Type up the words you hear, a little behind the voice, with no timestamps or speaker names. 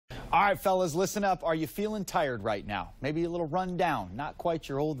All right, fellas, listen up. Are you feeling tired right now? Maybe a little run down, not quite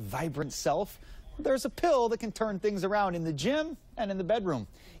your old vibrant self? There's a pill that can turn things around in the gym and in the bedroom.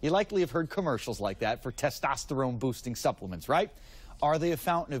 You likely have heard commercials like that for testosterone-boosting supplements, right? Are they a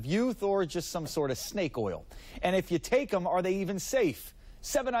fountain of youth or just some sort of snake oil? And if you take them, are they even safe?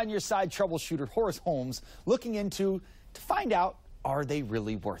 7 on Your Side troubleshooter Horace Holmes looking into to find out, are they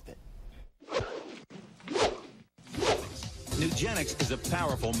really worth it? Nugenics is a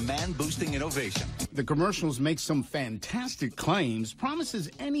powerful man-boosting innovation. The commercials make some fantastic claims, promises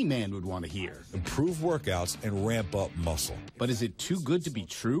any man would want to hear. Improve workouts and ramp up muscle. But is it too good to be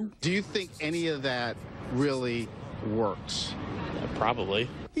true? Do you think any of that really works? Probably.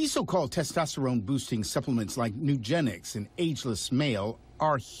 These so-called testosterone-boosting supplements like Nugenics and Ageless Male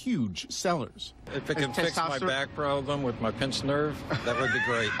are huge sellers. If it can fix my back problem with my pinched nerve, that would be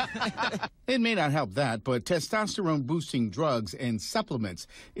great. It may not help that, but testosterone-boosting drugs and supplements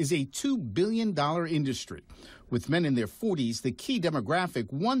is a $2 billion industry. With men in their 40s, the key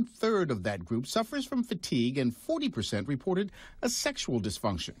demographic, 1/3 of that group suffers from fatigue and 40% reported a sexual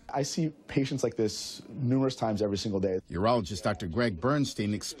dysfunction. I see patients like this numerous times every single day. Urologist Dr. Greg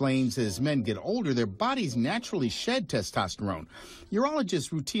Bernstein explains as men get older, their bodies naturally shed testosterone.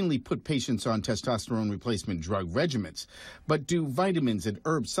 Urologists routinely put patients on testosterone replacement drug regimens. But do vitamins and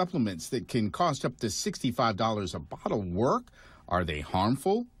herb supplements that can cost up to $65 a bottle work? Are they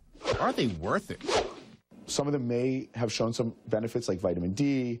harmful? Are they worth it? Some of them may have shown some benefits like vitamin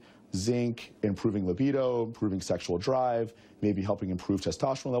D, zinc, improving libido, improving sexual drive, maybe helping improve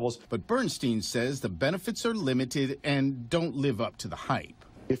testosterone levels. But Bernstein says the benefits are limited and don't live up to the hype.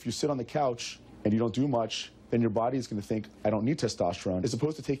 If you sit on the couch and you don't do much, then your body is going to think, I don't need testosterone. As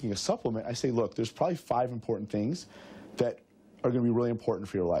opposed to taking a supplement, I say, look, there's probably 5 important things that are going to be really important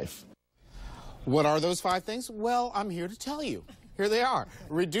for your life. What are those 5 things? Well, I'm here to tell you. Here they are.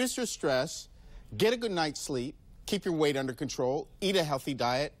 Reduce your stress, get a good night's sleep, keep your weight under control, eat a healthy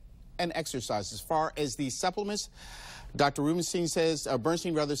diet, and exercise. As far as these supplements, Dr. Bernstein says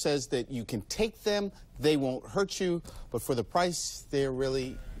that you can take them, they won't hurt you, but for the price, they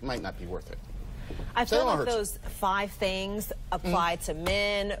really might not be worth it. I feel like those 5 things apply to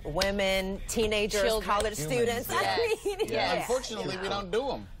men, women, teenagers, children, college students. Yes. I mean, Yeah. Unfortunately, we don't do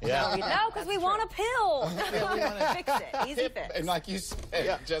them. No, because we want a pill. Yeah, we want to fix it. Easy fix. And like you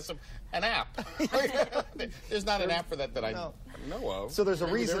said, Jessup, an app. There's not an app for that I know of. So there's a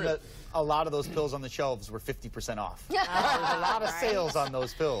reason that a lot of those pills on the shelves were 50% off. There's a lot of sales on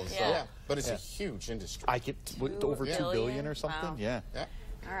those pills. So. Yeah, but it's a huge industry. I get over $2 billion or something. Wow. Yeah.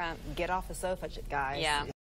 All right, get off the sofa, guys. Yeah.